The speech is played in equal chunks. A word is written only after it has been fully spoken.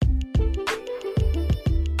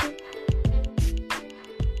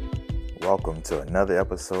Welcome to another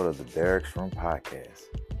episode of the Barracks Room Podcast.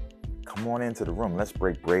 Come on into the room. Let's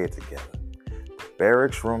break bread together. The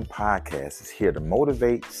Barracks Room Podcast is here to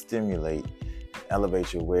motivate, stimulate, and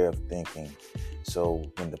elevate your way of thinking. So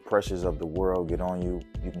when the pressures of the world get on you,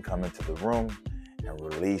 you can come into the room and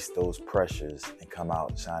release those pressures and come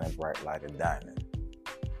out shining bright like a diamond.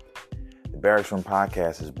 The Barracks Room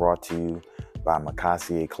Podcast is brought to you by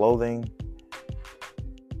Makassier Clothing,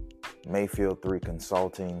 Mayfield 3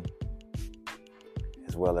 Consulting,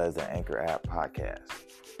 as well as the Anchor app podcast.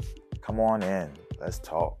 Come on in. Let's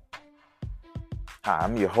talk. Hi,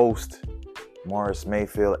 I'm your host, Morris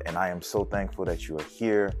Mayfield, and I am so thankful that you are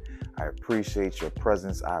here. I appreciate your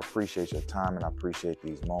presence. I appreciate your time, and I appreciate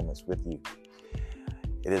these moments with you.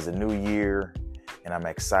 It is a new year, and I'm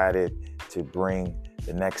excited to bring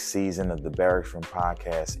the next season of the Barracks Room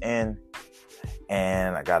Podcast in.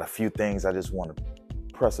 And I got a few things I just want to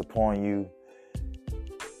press upon you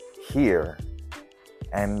here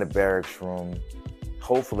and the Barracks Room.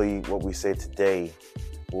 Hopefully what we say today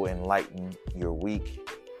will enlighten your week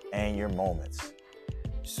and your moments.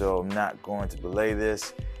 So I'm not going to belay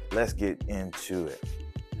this. Let's get into it.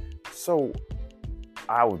 So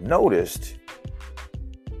I've noticed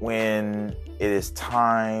when it is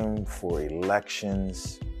time for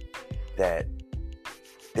elections that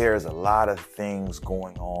there's a lot of things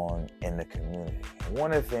going on in the community. And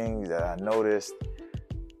one of the things that I noticed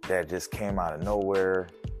that just came out of nowhere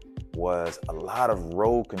was a lot of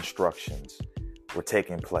road constructions were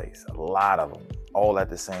taking place. A lot of them, all at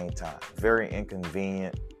the same time. Very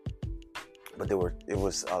inconvenient, but it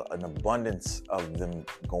was an abundance of them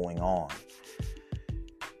going on.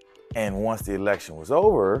 And once the election was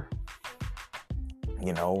over,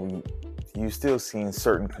 you still seen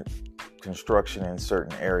certain construction in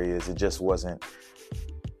certain areas. It just wasn't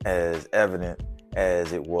as evident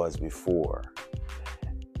as it was before.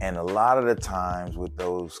 And a lot of the times with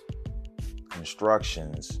those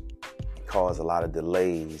constructions, it caused a lot of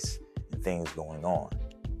delays and things going on.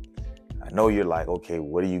 I know you're like, okay,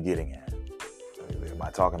 what are you getting at? Am I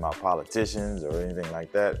talking about politicians or anything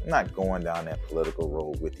like that? I'm not going down that political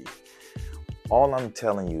road with you. All I'm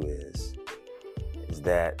telling you is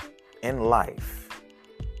that in life,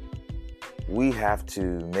 we have to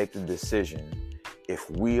make the decision if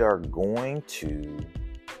we are going to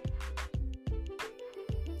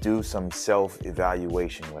do some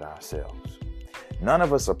self-evaluation with ourselves. None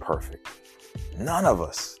of us are perfect. None of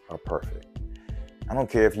us are perfect. I don't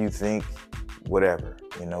care if you think whatever.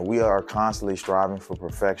 We are constantly striving for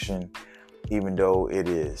perfection, even though it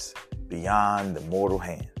is beyond the mortal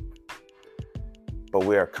hand. But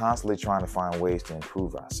we are constantly trying to find ways to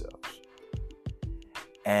improve ourselves.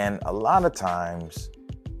 And a lot of times,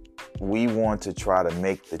 we want to try to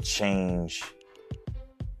make the change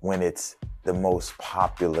when it's the most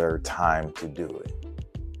popular time to do it.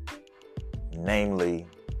 Namely,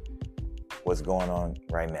 what's going on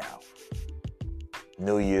right now.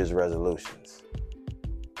 New Year's resolutions.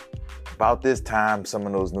 About this time, some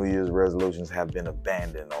of those New Year's resolutions have been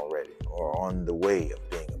abandoned already or on the way of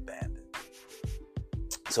being abandoned.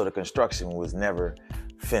 So the construction was never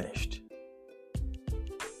finished.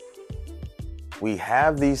 We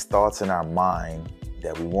have these thoughts in our mind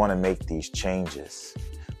that we want to make these changes,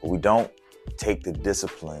 but we don't take the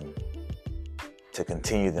discipline to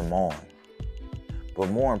continue them on. But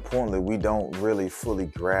more importantly, we don't really fully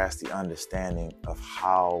grasp the understanding of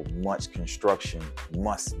how much construction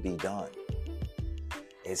must be done.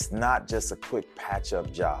 It's not just a quick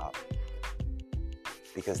patch-up job,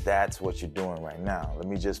 because that's what you're doing right now. Let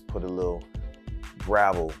me just put a little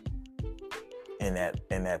gravel in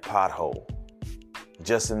that pothole,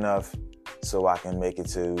 just enough so I can make it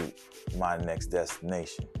to my next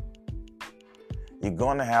destination. You're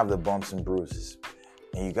going to have the bumps and bruises.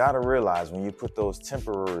 And you got to realize when you put those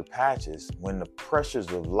temporary patches, when the pressures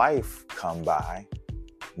of life come by,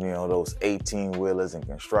 those 18-wheelers and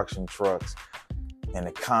construction trucks and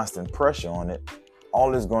the constant pressure on it,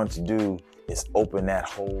 all it's going to do is open that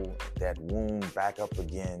hole, that wound back up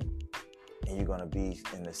again, and you're going to be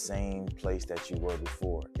in the same place that you were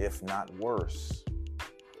before, if not worse.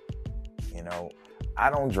 I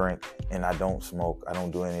don't drink and I don't smoke. I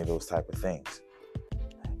don't do any of those type of things.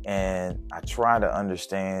 And I try to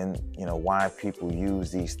understand, why people use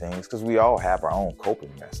these things, because we all have our own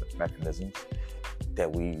coping mechanisms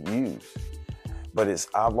that we use. But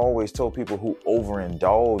I've always told people who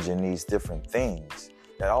overindulge in these different things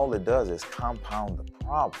that all it does is compound the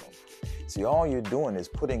problem. See, all you're doing is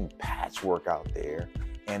putting patchwork out there,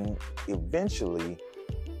 and eventually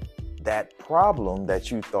that problem that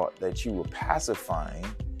you thought that you were pacifying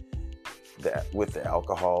that with the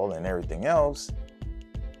alcohol and everything else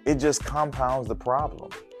it just compounds the problem.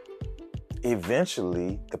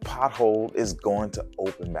 Eventually, the pothole is going to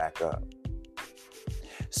open back up.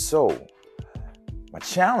 So, my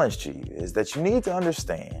challenge to you is that you need to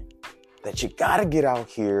understand that you got to get out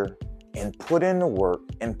here and put in the work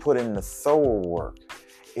and put in the thorough work.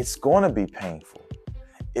 It's going to be painful.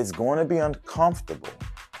 It's going to be uncomfortable.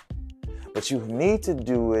 But you need to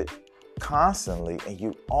do it constantly, and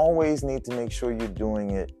you always need to make sure you're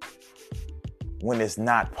doing it when it's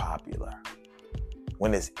not popular,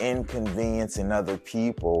 when it's inconveniencing other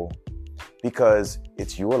people, because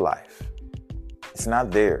it's your life. It's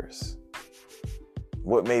not theirs.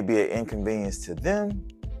 What may be an inconvenience to them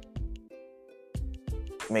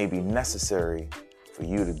may be necessary for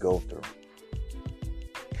you to go through.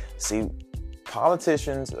 See,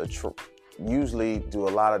 politicians usually do a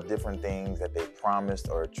lot of different things that they promised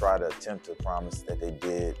or try to attempt to promise that they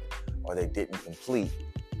did or they didn't complete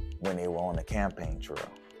when they were on the campaign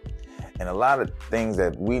trail. And a lot of things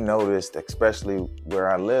that we noticed, especially where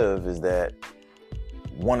I live, is that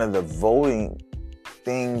one of the voting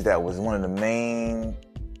things that was one of the main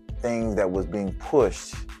things that was being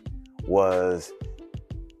pushed was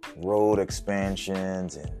road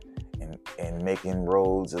expansions and making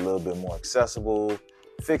roads a little bit more accessible,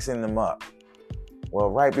 fixing them up. Well,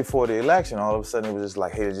 right before the election, all of a sudden it was just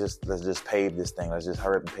like, hey, let's just pave this thing. Let's just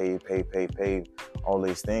hurry up and pave. All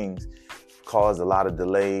these things caused a lot of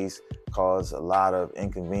delays, caused a lot of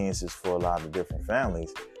inconveniences for a lot of different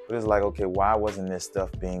families. But it's like, okay, why wasn't this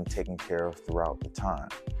stuff being taken care of throughout the time?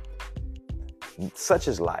 Such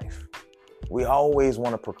is life. We always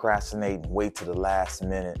want to procrastinate and wait to the last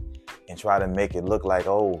minute and try to make it look like,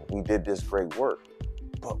 oh, we did this great work.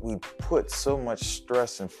 But we put so much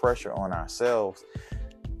stress and pressure on ourselves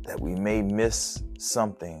that we may miss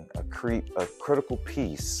something, a critical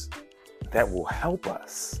piece that will help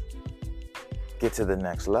us get to the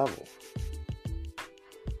next level.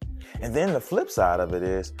 And then the flip side of it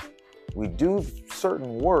is we do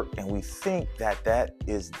certain work and we think that that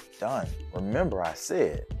is done. Remember, I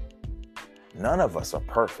said, none of us are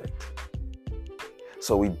perfect.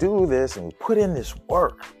 So we do this and we put in this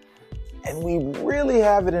work and we really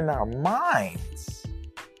have it in our minds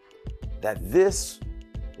that this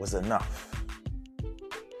was enough,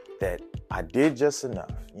 that I did just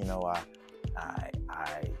enough. You know,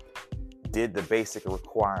 I did the basic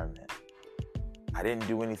requirement. I didn't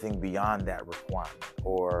do anything beyond that requirement.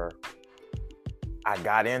 Or I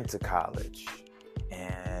got into college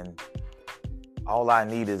and all I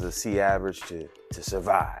need is a C average to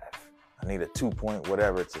survive. I need a 2-point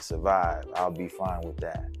whatever to survive. I'll be fine with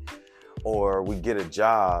that. Or we get a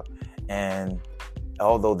job and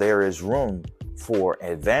although there is room for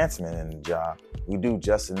advancement in the job, we do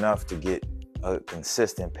just enough to get a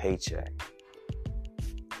consistent paycheck.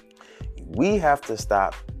 We have to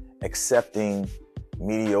stop accepting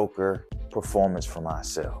mediocre performance from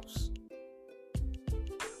ourselves.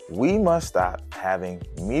 We must stop having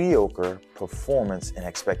mediocre performance and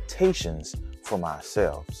expectations from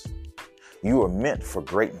ourselves. You are meant for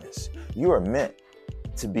greatness. You are meant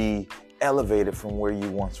to be elevated from where you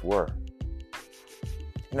once were.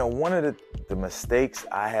 You know, one of the mistakes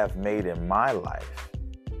I have made in my life,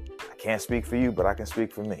 I can't speak for you, but I can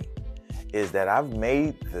speak for me, is that I've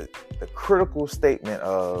made the critical statement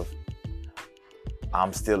of,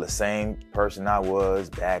 I'm still the same person I was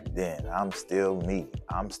back then. I'm still me.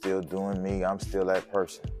 I'm still doing me. I'm still that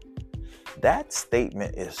person. That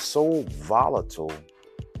statement is so volatile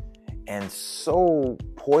and so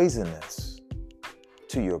poisonous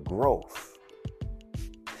to your growth.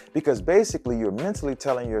 Because basically you're mentally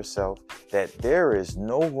telling yourself that there is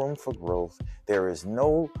no room for growth. There is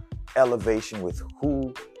no elevation with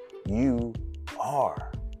who you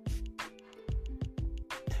are.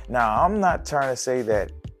 Now, I'm not trying to say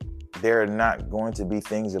that there are not going to be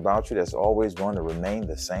things about you that's always going to remain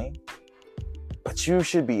the same, but you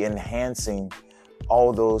should be enhancing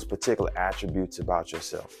all those particular attributes about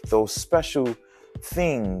yourself, those special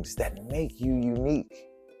things that make you unique.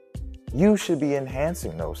 You should be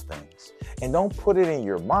enhancing those things. And don't put it in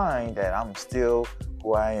your mind that I'm still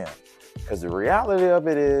who I am. Because the reality of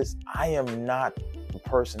it is, I am not the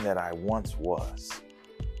person that I once was.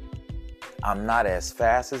 I'm not as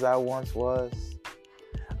fast as I once was.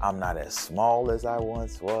 I'm not as small as I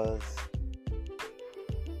once was.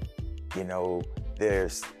 You know,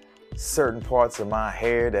 there's certain parts of my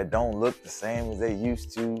hair that don't look the same as they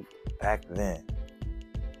used to back then.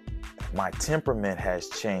 My temperament has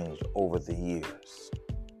changed over the years.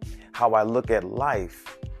 How I look at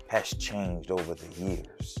life has changed over the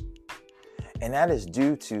years. And that is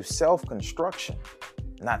due to self-construction,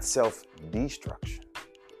 not self-destruction.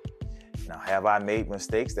 Now, have I made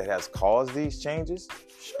mistakes that has caused these changes?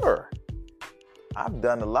 Sure. I've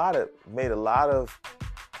made a lot of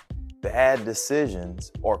bad decisions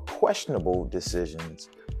or questionable decisions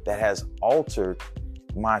that has altered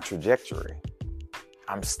my trajectory.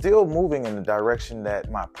 I'm still moving in the direction that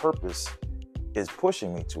my purpose is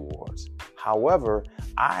pushing me towards. However,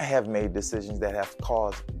 I have made decisions that have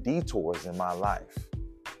caused detours in my life.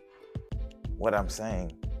 What I'm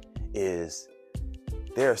saying is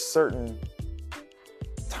there are certain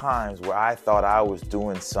times where I thought I was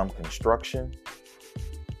doing some construction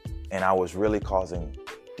and I was really causing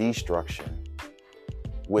destruction,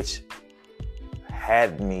 which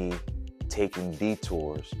had me taking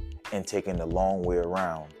detours and taking the long way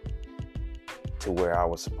around to where I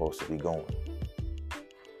was supposed to be going.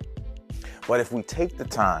 But if we take the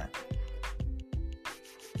time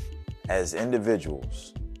as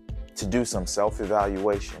individuals to do some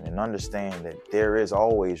self-evaluation and understand that there is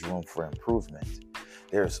always room for improvement,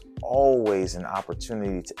 there's always an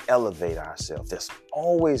opportunity to elevate ourselves. There's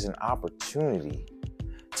always an opportunity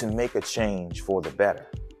to make a change for the better.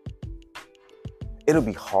 It'll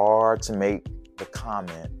be hard to make the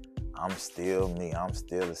comment, I'm still me, I'm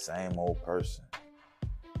still the same old person.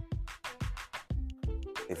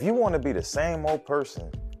 If you want to be the same old person,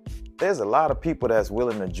 there's a lot of people that's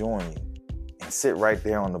willing to join you and sit right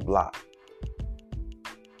there on the block.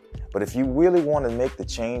 But if you really want to make the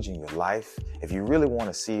change in your life, if you really want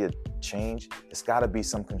to see a change, it's got to be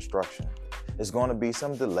some construction. There's going to be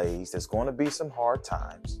some delays. There's going to be some hard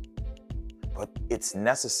times. But it's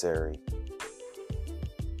necessary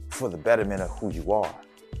for the betterment of who you are.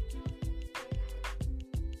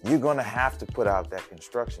 You're going to have to put out that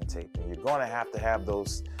construction tape, and you're going to have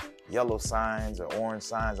those yellow signs or orange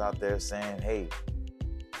signs out there saying, hey,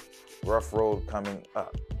 rough road coming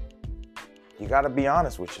up. You got to be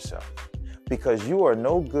honest with yourself, because you are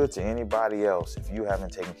no good to anybody else if you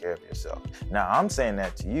haven't taken care of yourself. Now, I'm saying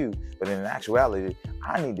that to you, but in actuality,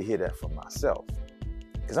 I need to hear that from myself,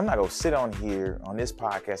 because I'm not going to sit on here on this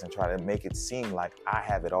podcast and try to make it seem like I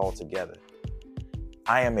have it all together.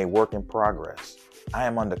 I am a work in progress. I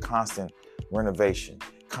am under constant renovation,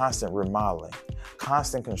 constant remodeling,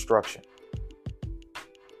 constant construction,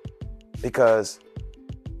 because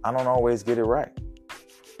I don't always get it right.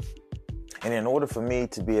 And in order for me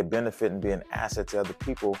to be a benefit and be an asset to other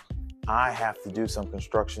people, I have to do some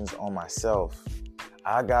constructions on myself.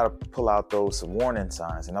 I got to pull out some warning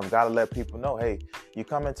signs, and I've got to let people know, hey, you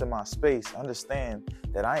come into my space, understand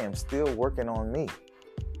that I am still working on me.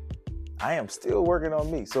 I am still working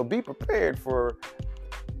on me. So be prepared for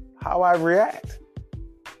how I react.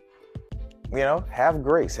 Have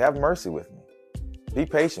grace, have mercy with me. Be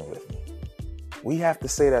patient with me. We have to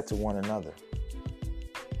say that to one another.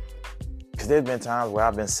 Because there's been times where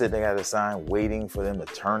I've been sitting at a sign waiting for them to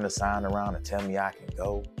turn the sign around and tell me I can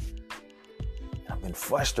go. And I've been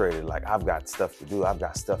frustrated, like I've got stuff to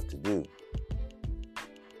do.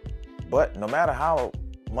 But no matter how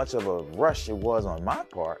much of a rush it was on my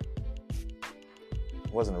part,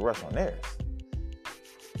 it wasn't a rush on theirs.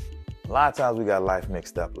 A lot of times we got life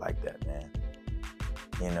mixed up like that, man.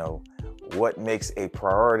 What makes a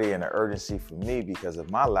priority and an urgency for me because of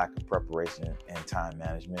my lack of preparation and time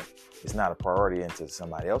management is not a priority into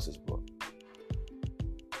somebody else's book.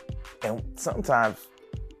 And sometimes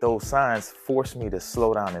those signs force me to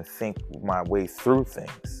slow down and think my way through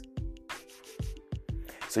things.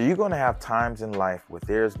 So you're going to have times in life where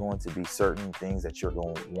there's going to be certain things that you're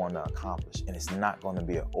going to want to accomplish, and it's not going to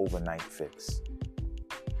be an overnight fix.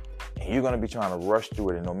 And you're going to be trying to rush through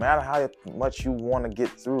it. And no matter how much you want to get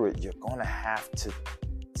through it, you're going to have to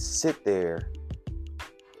sit there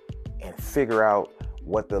and figure out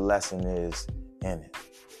what the lesson is in it.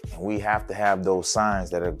 And we have to have those signs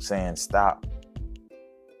that are saying, stop,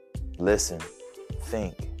 listen,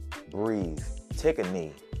 think, breathe, take a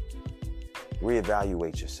knee,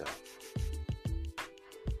 reevaluate yourself.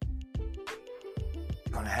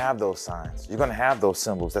 You're going to have those signs. You're going to have those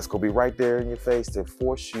symbols that's going to be right there in your face to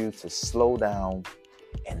force you to slow down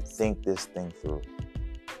and think this thing through.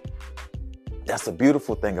 That's the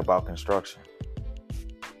beautiful thing about construction.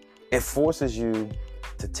 It forces you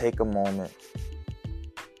to take a moment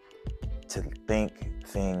to think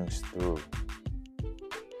things through.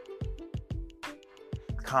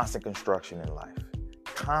 Constant construction in life.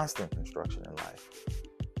 Constant construction in life.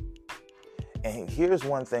 And here's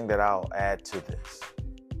one thing that I'll add to this.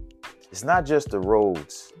 It's not just the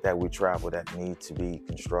roads that we travel that need to be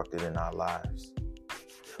constructed in our lives,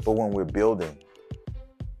 but when we're building,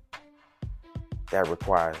 that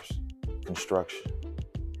requires construction.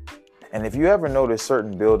 And if you ever notice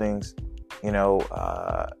certain buildings,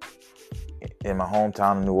 in my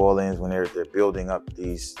hometown of New Orleans, when they're building up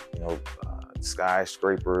these,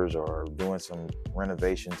 skyscrapers or doing some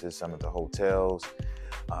renovation to some of the hotels.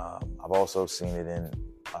 I've also seen it in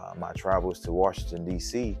my travels to Washington,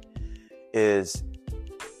 D.C., is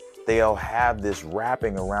they'll have this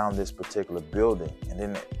wrapping around this particular building, and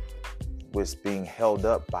then it was being held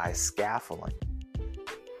up by scaffolding.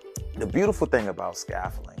 The beautiful thing about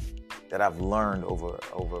scaffolding that I've learned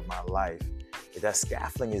over my life is that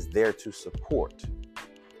scaffolding is there to support.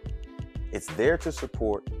 It's there to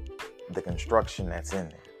support the construction that's in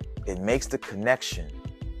there. It makes the connection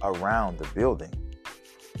around the building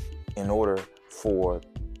in order for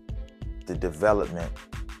the development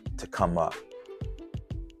to come up.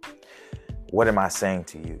 What am I saying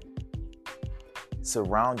to you?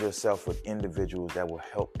 Surround yourself with individuals that will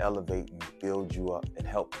help elevate and build you up and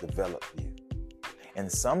help develop you.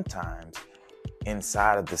 And sometimes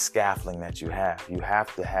inside of the scaffolding that you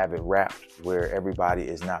have to have it wrapped where everybody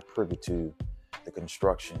is not privy to the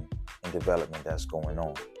construction and development that's going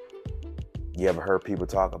on. You ever heard people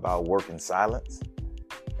talk about work in silence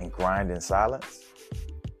and grind in silence?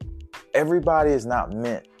 Everybody is not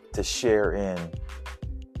meant to share in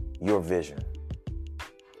your vision.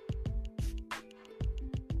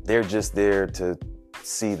 They're just there to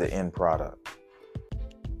see the end product.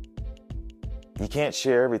 You can't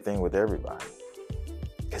share everything with everybody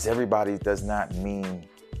because everybody does not mean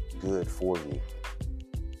good for you.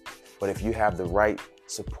 But if you have the right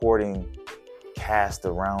supporting cast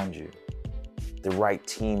around you, the right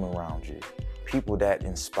team around you, people that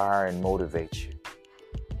inspire and motivate you,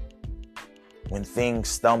 when things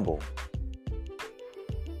stumble,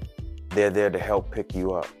 they're there to help pick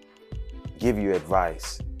you up, give you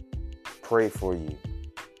advice, pray for you,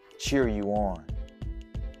 cheer you on,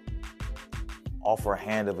 offer a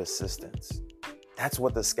hand of assistance. That's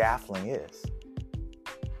what the scaffolding is.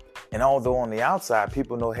 And although on the outside,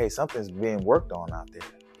 people know, hey, something's being worked on out there,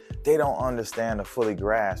 they don't understand or fully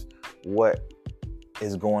grasp what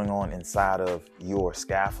is going on inside of your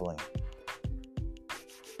scaffolding.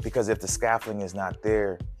 Because if the scaffolding is not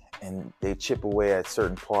there and they chip away at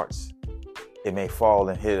certain parts, it may fall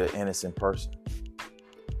and hit an innocent person.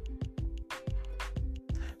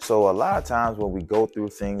 So a lot of times when we go through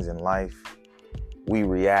things in life, we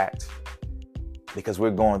react because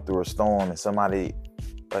we're going through a storm and somebody,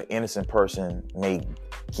 an innocent person, may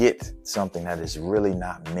get something that is really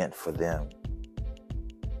not meant for them.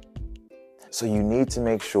 So you need to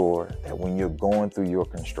make sure that when you're going through your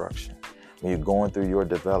construction, when you're going through your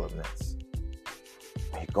developments,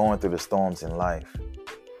 when you're going through the storms in life,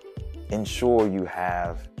 ensure you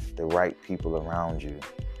have the right people around you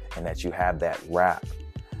and that you have that wrap.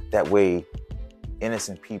 That way,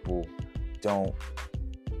 innocent people don't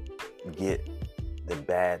get the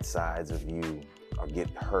bad sides of you or get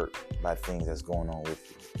hurt by things that's going on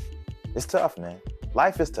with you. It's tough, man.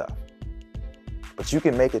 Life is tough. But you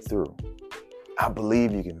can make it through. I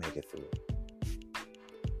believe you can make it through.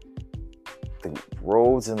 The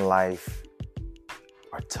roads in life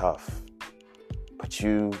are tough, but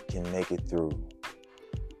you can make it through.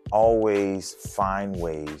 Always find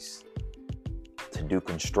ways to do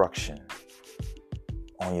construction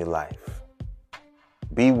on your life.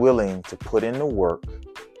 Be willing to put in the work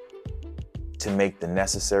to make the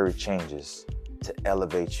necessary changes to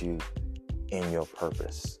elevate you in your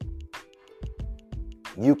purpose.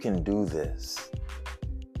 You can do this.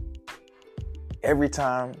 Every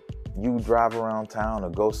time you drive around town or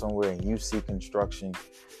go somewhere and you see construction,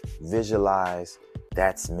 visualize,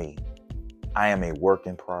 that's me. I am a work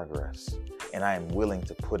in progress, and I am willing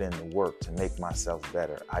to put in the work to make myself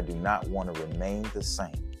better. I do not want to remain the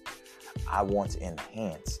same. I want to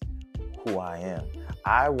enhance who I am.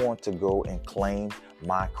 I want to go and claim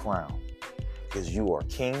my crown because you are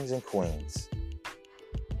kings and queens.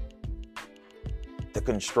 The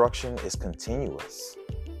construction is continuous.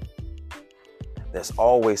 There's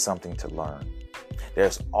always something to learn.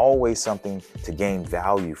 There's always something to gain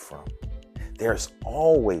value from. There's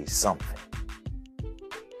always something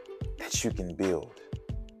that you can build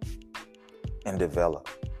and develop.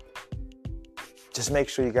 Just make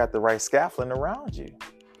sure you got the right scaffolding around you.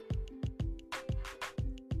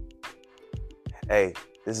 Hey,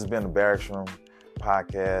 this has been the Barracks Room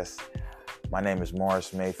Podcast. My name is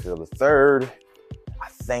Morris Mayfield III. I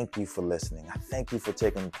thank you for listening. I thank you for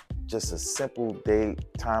taking just a simple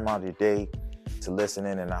time out of your day to listen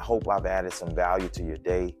in, and I hope I've added some value to your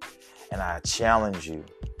day. And I challenge you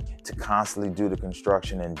to constantly do the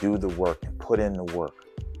construction and do the work and put in the work.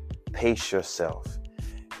 Pace yourself.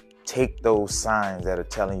 Take those signs that are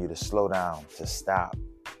telling you to slow down, to stop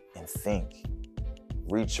and think.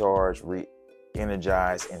 Recharge,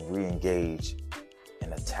 energize and re-engage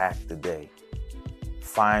and attack the day.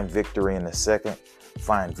 Find victory in the second,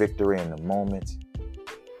 find victory in the moment,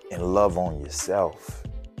 and love on yourself.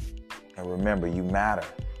 And remember, you matter.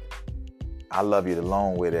 I love you the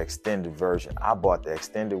long way, the extended version. I bought the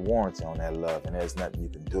extended warranty on that love, and there's nothing you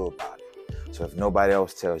can do about it. So if nobody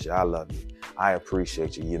else tells you I love you, I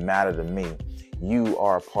appreciate you. You matter to me. You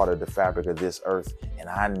are a part of the fabric of this earth, and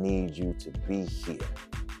I need you to be here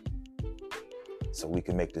so we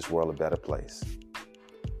can make this world a better place.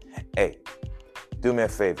 Hey, do me a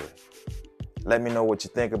favor. Let me know what you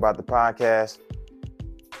think about the podcast.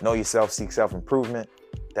 Know yourself, seek self-improvement.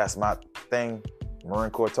 That's my thing.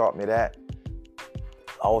 Marine Corps taught me that.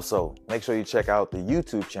 Also, make sure you check out the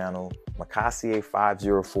YouTube channel, Mokacia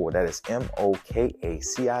 504. That is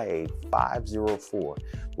Mokacia 504,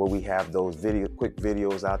 where we have those quick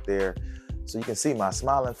videos out there so you can see my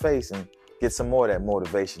smiling face and get some more of that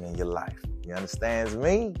motivation in your life. You understand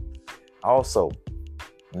me? Also,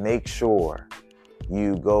 make sure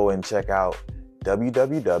you go and check out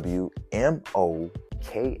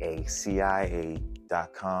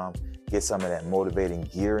www.mokacia.com. Get some of that motivating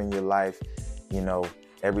gear in your life. You know,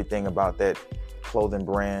 everything about that clothing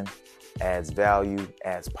brand adds value,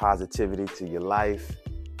 adds positivity to your life,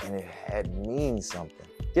 and it means something.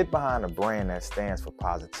 Get behind a brand that stands for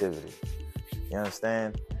positivity. You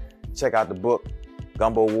understand? Check out the book,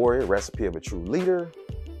 Gumbo Warrior, Recipe of a True Leader.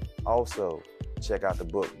 Also, check out the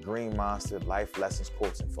book, Green Monster, Life Lessons,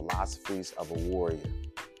 Quotes, and Philosophies of a Warrior.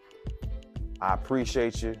 I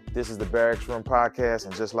appreciate you. This is the Barracks Room Podcast,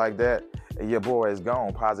 and just like that, your boy is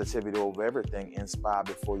gone. Positivity over everything. Inspire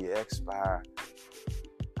before you expire.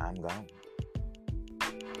 I'm gone.